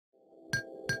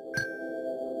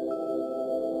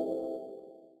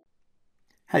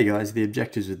Hey guys, the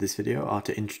objectives of this video are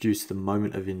to introduce the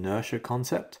moment of inertia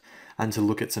concept and to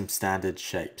look at some standard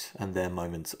shapes and their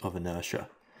moments of inertia.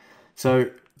 So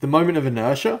the moment of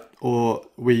inertia, or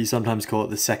we sometimes call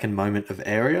it the second moment of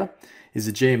area, is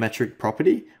a geometric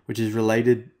property which is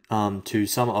related to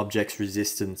some object's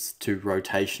resistance to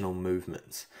rotational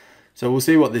movements. So we'll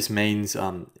see what this means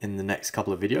in the next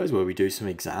couple of videos where we do some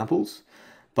examples.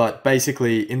 But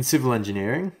basically in civil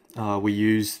engineering,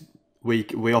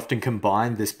 we often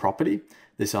combine this property,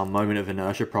 this moment of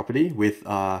inertia property, with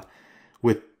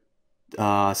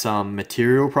some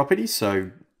material properties.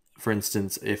 So, for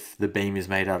instance, if the beam is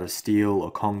made out of steel or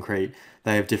concrete,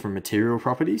 they have different material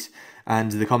properties,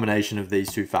 and the combination of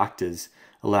these two factors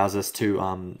allows us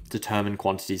to determine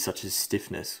quantities such as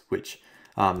stiffness, which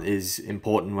is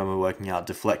important when we're working out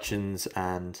deflections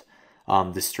and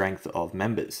the strength of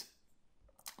members.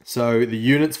 So the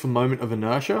units for moment of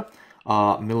inertia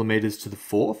are millimeters to the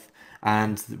fourth,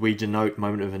 and we denote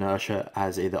moment of inertia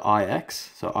as either Ix,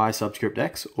 so I subscript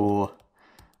x, or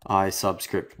I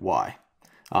subscript y,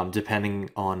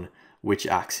 depending on which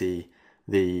axis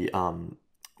we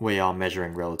are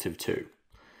measuring relative to.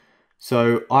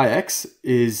 So Ix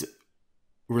is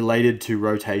related to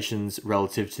rotations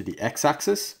relative to the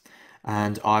x-axis,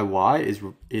 and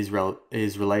Iy is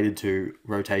related to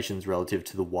rotations relative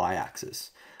to the y-axis.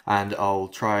 And I'll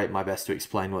try my best to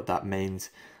explain what that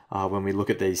means when we look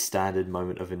at these standard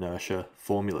moment of inertia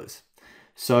formulas.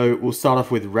 So we'll start off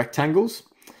with rectangles.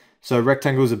 So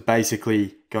rectangles are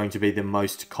basically going to be the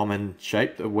most common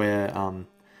shape that we're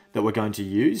going to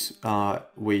use.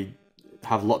 We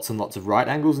have lots and lots of right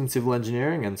angles in civil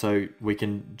engineering, and so we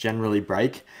can generally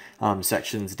break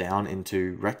sections down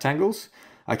into rectangles.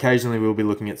 Occasionally we'll be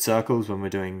looking at circles when we're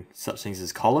doing such things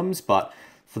as columns, but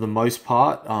for the most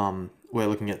part, we're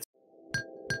looking at